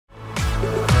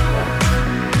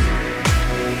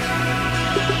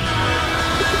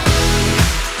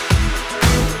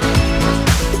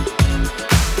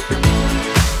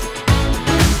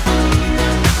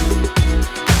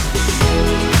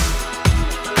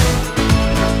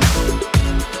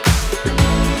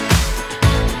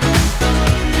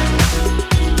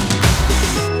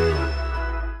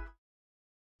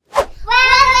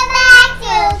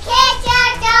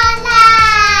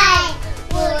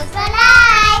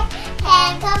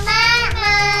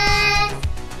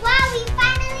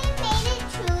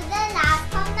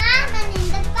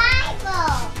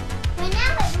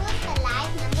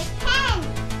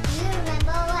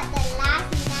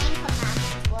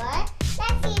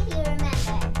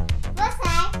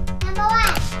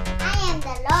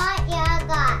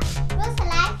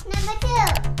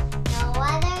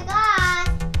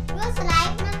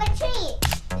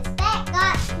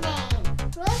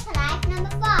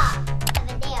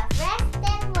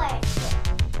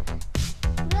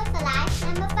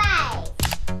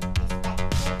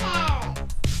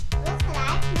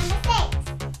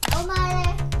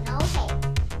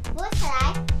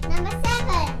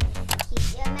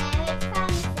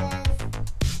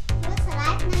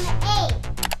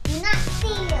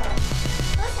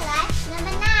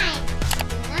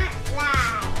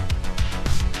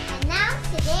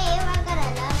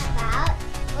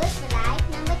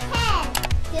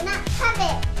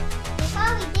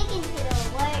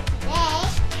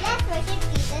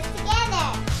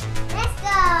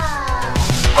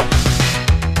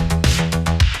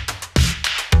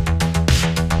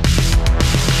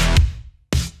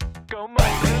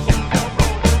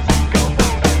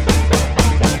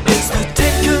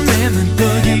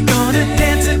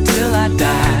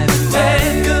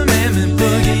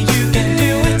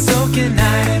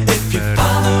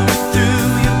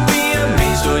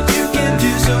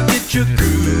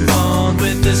groove on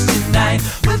with us tonight.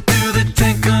 We'll do the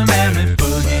Ten Commandment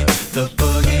boogie, the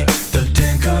boogie, the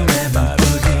Ten Commandment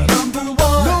boogie. Number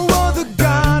one, no other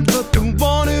God but the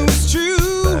one who is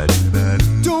true.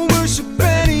 Don't worship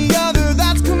any other,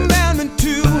 that's commandment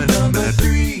 2. number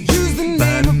three, Use the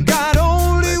name of God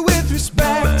only with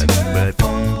respect.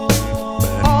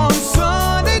 On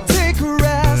Sunday take a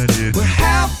rest. We're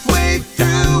halfway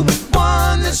through with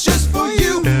one that's just for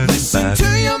you. Listen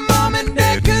to your mom and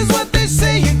dad, 'cause what they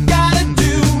say you gotta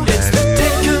do. it's the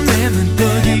Ten Commandment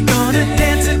boogie, gonna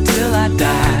dance until I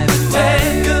die. The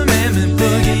Ten Commandment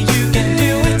boogie, you can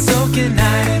do it, so can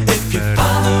I. If you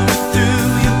follow it through,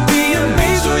 you'll be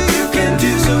amazed what you can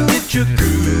do. So get your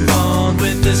groove on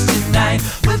with us tonight.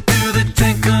 We'll do the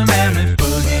Ten Commandment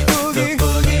boogie, the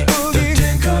boogie, the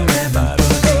Ten Commandment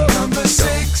boogie. Number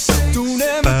 6, Don't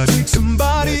ever take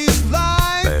somebody's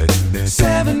life.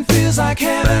 7 feels like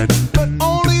heaven, But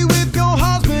only with your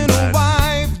husband or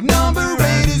wife. Number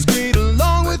 8 is great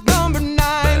along with number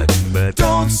 9.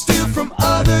 Don't steal from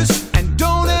others and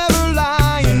don't ever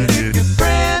lie. And if your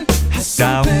friend has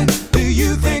something that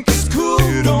you think is cool,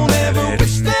 don't ever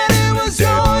wish that it was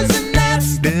yours. And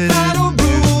that's the final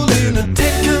rule in the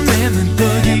Ten Commandment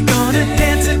boogie, gonna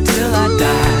dance until I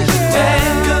die. The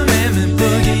Ten Commandment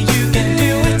boogie, you can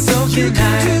do it, so can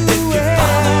I. If you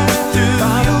follow it through,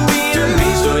 you'll be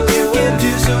amazed what you can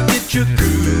do. So get your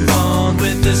groove on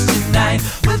with us tonight.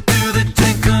 We'll do the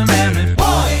Ten Commandment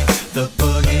boogie, the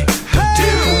boogie, the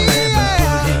Ten Commandment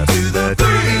boogie. Do the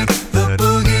boogie, the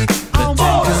boogie, the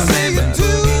Ten Commandment boogie.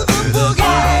 Do the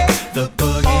boogie, the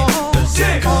boogie, the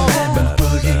Ten Commandment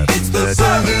boogie. It's the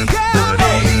boogie, the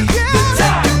boogie, the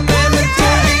Ten Commandment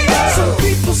boogie. Some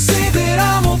people say that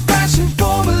I'm old-fashioned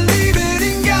for believing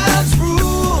in God's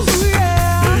rules.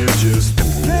 They're just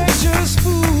fools.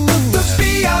 The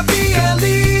Bible,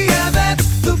 yeah, that's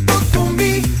the book for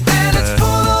me, and it's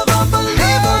full of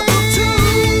unbelievable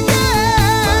truths.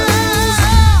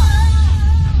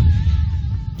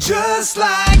 Just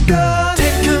like us.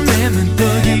 Ten Commandment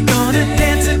boogie, gonna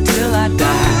dance until I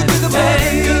die. The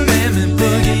Ten Commandment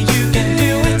boogie, you can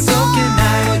do it, so can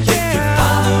I. If you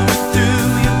follow it through,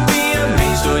 you'll be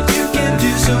amazed what you can do.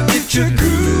 So get your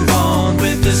groove on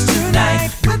with us tonight.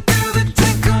 We'll do the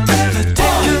Ten Commandment, the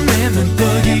Ten Commandment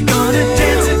boogie, gonna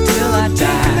dance until I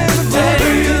die. The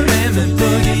Ten Commandment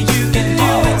boogie, you can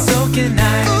do it, so can I.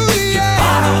 If you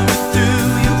follow it through,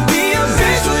 you'll be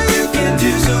amazed what you can do.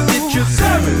 So get your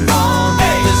groove on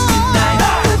with us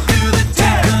tonight. We'll do the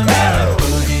Ten Commandment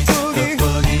boogie, the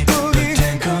boogie, the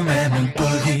Ten Commandment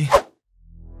boogie.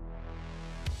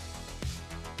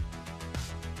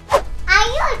 Are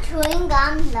you a chewing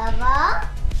gum lover?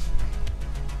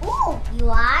 Ooh, you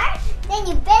are? Then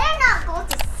you better not go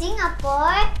to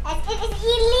Singapore, as it is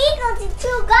illegal to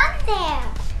chew gum there.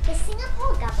 The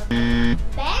Singapore government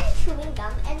banned chewing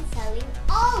gum and selling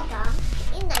all gum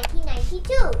in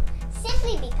 1992,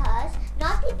 simply because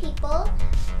naughty people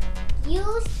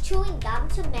used chewing gum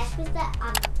to mess with the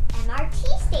MRT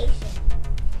station.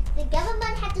 The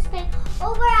government had to spend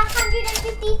over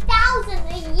 $150,000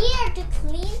 a year to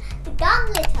clean the gum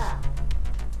litter.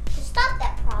 To stop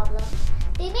that problem,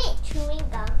 they made chewing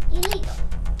gum illegal.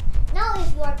 Now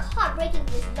if you are caught breaking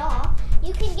this law,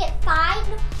 you can get fined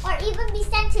or even be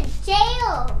sent to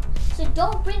jail. So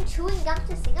don't bring chewing gum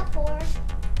to Singapore.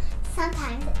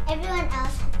 Sometimes everyone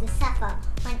else has to suffer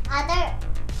when other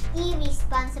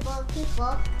irresponsible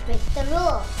people break the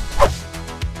rules.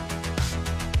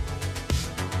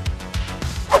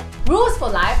 Rules for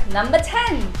life number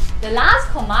 10. The last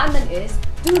commandment is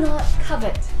do not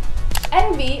covet.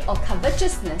 Envy or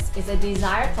covetousness is a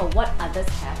desire for what others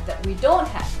have that we don't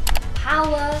have.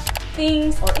 Power,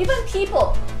 things, or even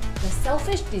people. The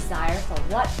selfish desire for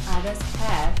what others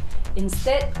have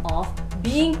instead of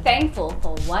being thankful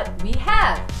for what we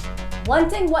have.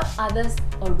 Wanting what others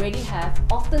already have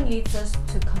often leads us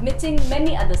to committing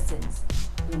many other sins.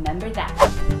 Remember that.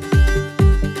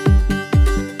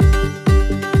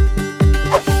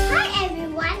 Hi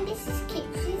everyone, this is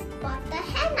Kidz daughter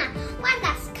Hannah. What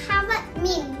does covet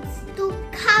means? To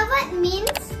covet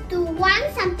means to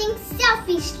want something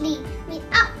selfishly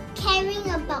without caring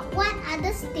about what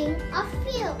others think or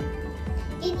feel.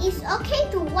 It is okay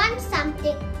to want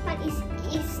something, but it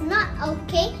is not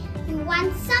okay you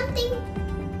want something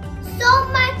so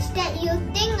much that you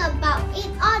think about it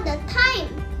all the time.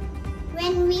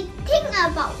 When we think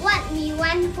about what we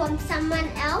want from someone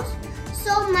else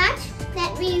so much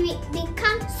that we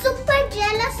become super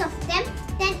jealous of them,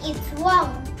 then it's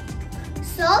wrong.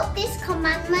 So this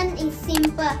commandment is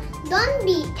simple. Don't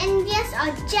be envious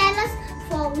or jealous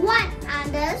for what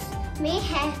others may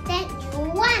have that you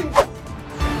want.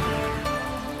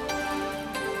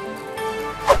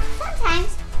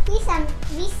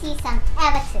 we see some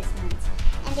advertisements,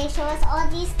 and they show us all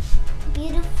these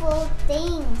beautiful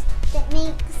things that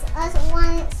makes us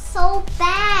want it so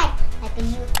bad, like a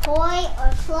new toy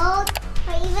or clothes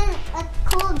or even a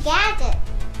cool gadget.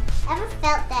 Ever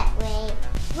felt that way?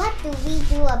 What do we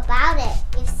do about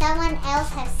it? If someone else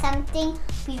has something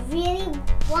we really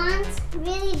want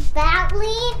really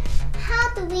badly,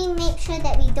 how do we make sure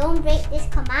that we don't break this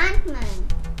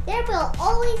commandment? There will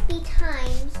always be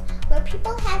times where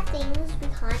people have things we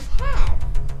can't have.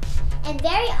 And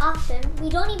very often, we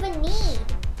don't even need.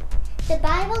 The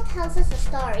Bible tells us a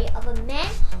story of a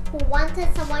man who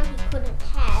wanted someone he couldn't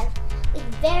have, with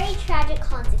very tragic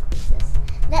consequences.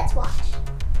 Let's watch.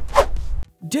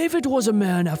 David was a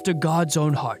man after God's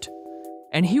own heart,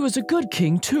 and he was a good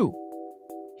king too.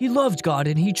 He loved God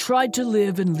and he tried to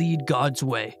live and lead God's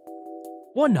way.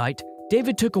 One night,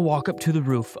 David took a walk up to the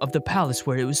roof of the palace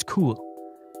where it was cool.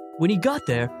 When he got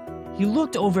there, he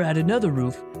looked over at another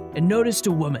roof and noticed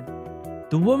a woman.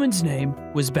 The woman's name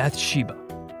was Bathsheba.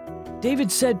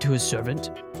 David said to his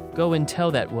servant, "Go and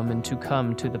tell that woman to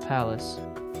come to the palace."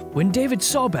 When David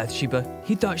saw Bathsheba,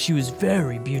 he thought she was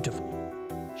very beautiful.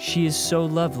 "She is so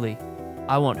lovely.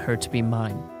 I want her to be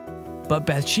mine." But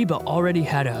Bathsheba already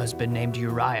had a husband named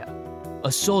Uriah,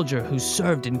 a soldier who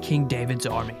served in King David's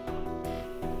army.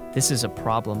 This is a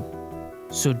problem.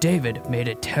 So David made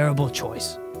a terrible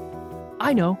choice.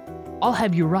 I know, I'll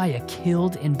have Uriah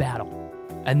killed in battle.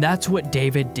 And that's what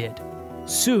David did.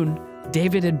 Soon,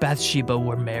 David and Bathsheba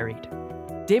were married.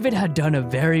 David had done a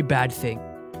very bad thing.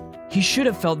 He should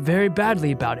have felt very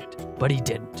badly about it, but he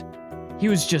didn't. He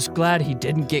was just glad he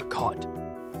didn't get caught.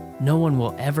 No one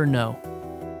will ever know.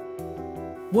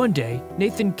 One day,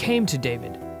 Nathan came to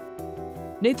David.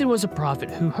 Nathan was a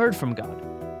prophet who heard from God.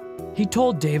 He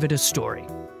told David a story.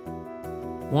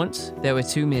 Once there were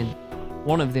two men.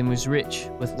 One of them was rich,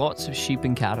 with lots of sheep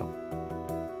and cattle.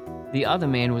 The other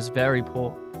man was very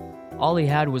poor. All he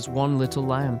had was one little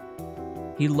lamb.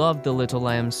 He loved the little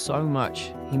lamb so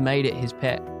much, he made it his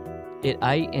pet. It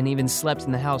ate and even slept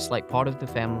in the house like part of the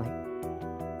family.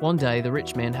 One day, the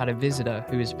rich man had a visitor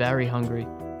who was very hungry,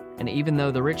 and even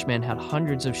though the rich man had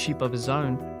hundreds of sheep of his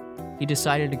own, he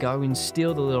decided to go and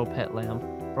steal the little pet lamb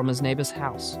from his neighbor's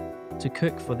house to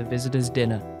cook for the visitor's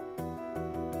dinner.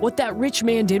 What that rich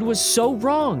man did was so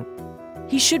wrong.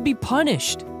 He should be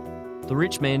punished. The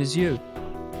rich man is you.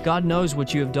 God knows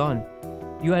what you have done.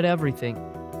 You had everything,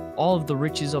 all of the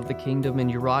riches of the kingdom, and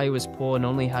Uriah was poor and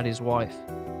only had his wife,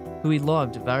 who he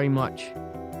loved very much.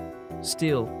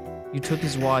 Still, you took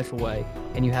his wife away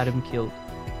and you had him killed.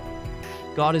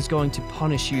 God is going to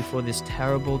punish you for this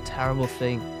terrible, terrible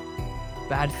thing.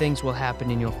 Bad things will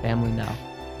happen in your family now.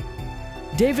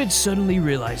 David suddenly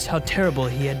realized how terrible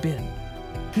he had been.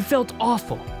 He felt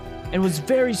awful and was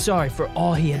very sorry for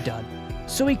all he had done.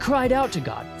 So he cried out to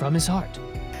God from his heart.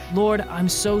 Lord, I'm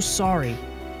so sorry.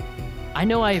 I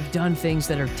know I have done things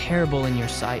that are terrible in your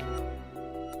sight.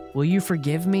 Will you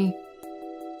forgive me?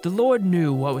 The Lord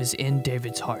knew what was in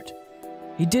David's heart.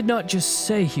 He did not just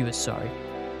say he was sorry.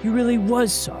 He really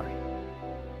was sorry.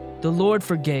 The Lord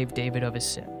forgave David of his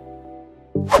sin.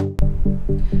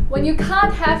 When you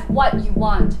can't have what you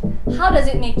want, how does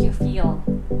it make you feel?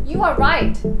 You are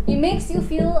right. It makes you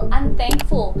feel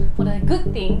unthankful for the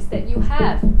good things that you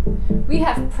have. We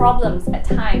have problems at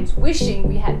times wishing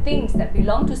we had things that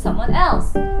belong to someone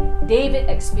else. David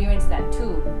experienced that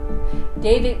too.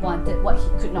 David wanted what he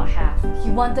could not have. He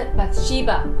wanted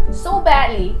Bathsheba so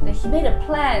badly that he made a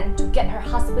plan to get her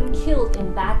husband killed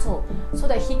in battle so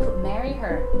that he could marry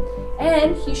her.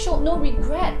 And he showed no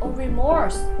regret or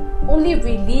remorse, only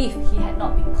relief he had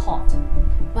not been caught.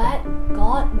 But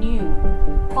God knew.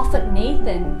 Prophet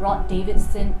Nathan brought David's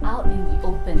sin out in the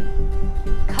open.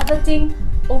 Coveting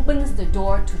opens the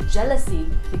door to jealousy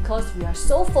because we are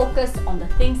so focused on the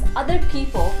things other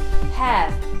people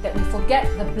have that we forget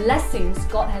the blessings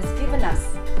God has given us.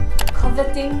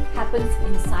 Coveting happens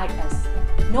inside us.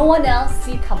 No one else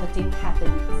sees coveting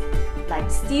happen. Like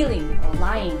stealing or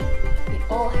lying, it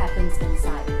all happens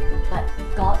inside, but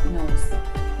God knows.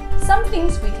 Some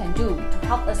things we can do to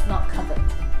help us not covet.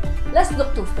 Let's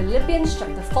look to Philippians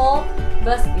chapter 4,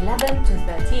 verse 11 to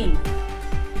 13.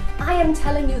 I am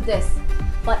telling you this,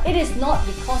 but it is not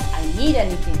because I need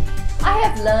anything. I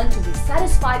have learned to be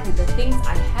satisfied with the things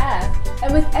I have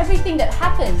and with everything that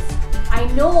happens. I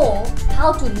know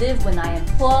how to live when I am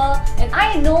poor, and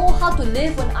I know how to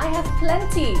live when I have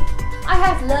plenty. I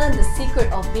have learned the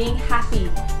secret of being happy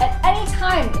at any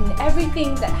time in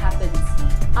everything that happens.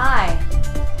 I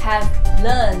have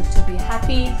learned to be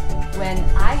happy when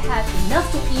I have enough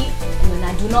to eat and when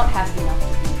I do not have enough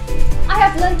to eat. I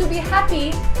have learned to be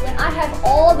happy when I have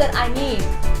all that I need.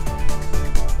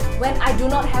 when I do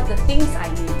not have the things I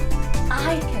need,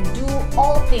 I can do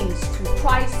all things through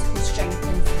Christ who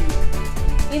strengthens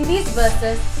me. In these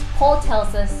verses, Paul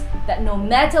tells us that no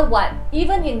matter what,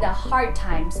 even in the hard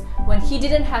times when he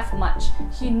didn't have much,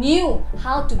 he knew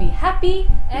how to be happy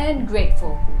and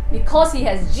grateful because he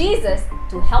has Jesus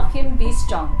to help him be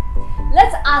strong.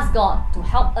 Let's ask God to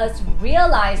help us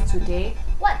realize today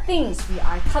what things we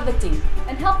are coveting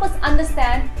and help us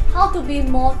understand how to be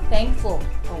more thankful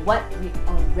for what we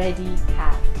already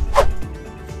have.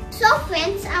 So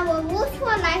friends, our rules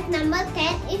for life number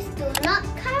 10 is do not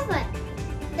covet.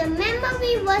 The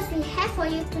memory verse we have for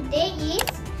you today is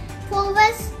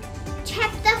Proverbs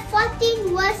chapter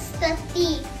 14 verse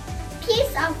 30.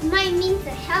 Peace of mind means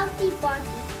a healthy body,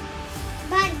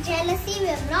 but jealousy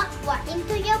will not walk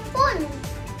into your bones.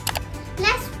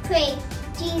 Let's pray.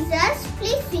 Jesus,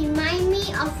 please remind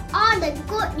me of all the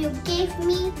good you gave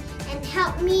me and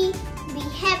help me be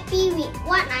happy with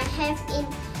what I have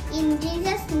in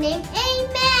Jesus' name.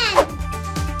 Amen.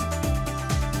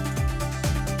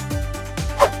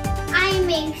 I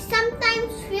may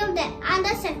sometimes feel that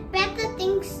others have better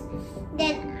things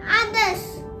than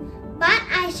others, but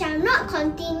I shall not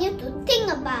continue to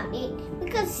think about it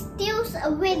because it steals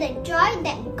away the joy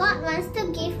that God wants to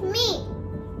give me.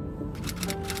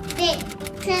 Date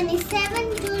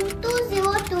 27 June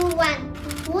 2021.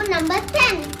 Rule number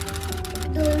 10.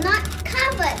 Do not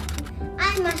covet.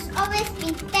 I must always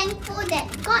be thankful that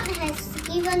God has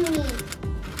given me.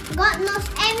 God knows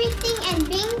everything and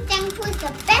being thankful is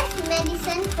the best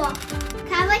medicine for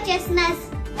covetousness.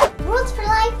 Rules for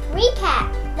Life recap.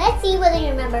 Let's see whether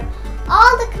you remember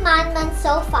all the commandments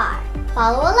so far.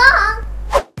 Follow along.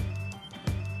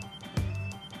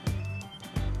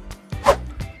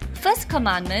 First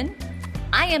commandment,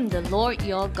 I am the Lord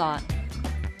your God.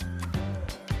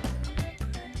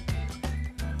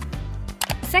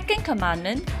 Second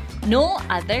commandment, no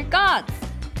other gods.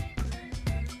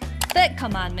 Third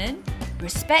commandment,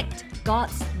 respect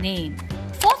God's name.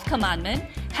 Fourth commandment,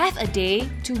 have a day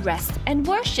to rest and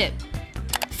worship.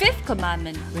 Fifth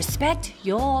commandment, respect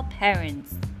your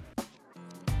parents.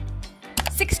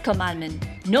 Sixth commandment,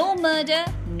 no murder,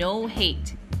 no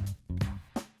hate.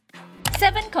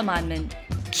 Seventh commandment,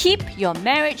 keep your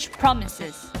marriage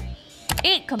promises.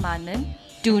 Eighth commandment,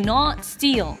 do not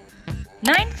steal.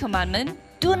 Ninth commandment,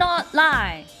 do not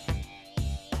lie.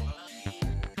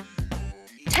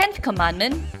 10th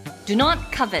commandment, do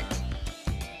not covet.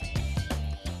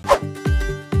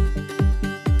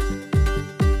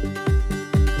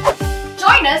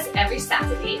 Join us every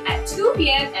Saturday at 2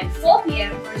 p.m. and 4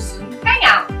 p.m. for Zoom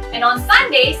Hangout, and on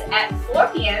Sundays at 4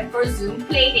 p.m. for Zoom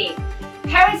Playdate.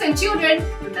 Parents and children,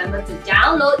 remember to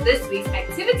download this week's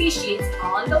activity sheets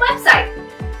on the website.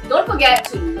 Don't forget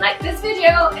to like this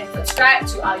video and subscribe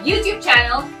to our YouTube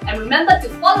channel, and remember to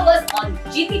follow us on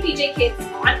GTPJ Kids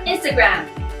on Instagram.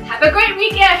 Have a great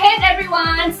weekend ahead,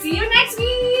 everyone! See you next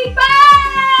week! Bye!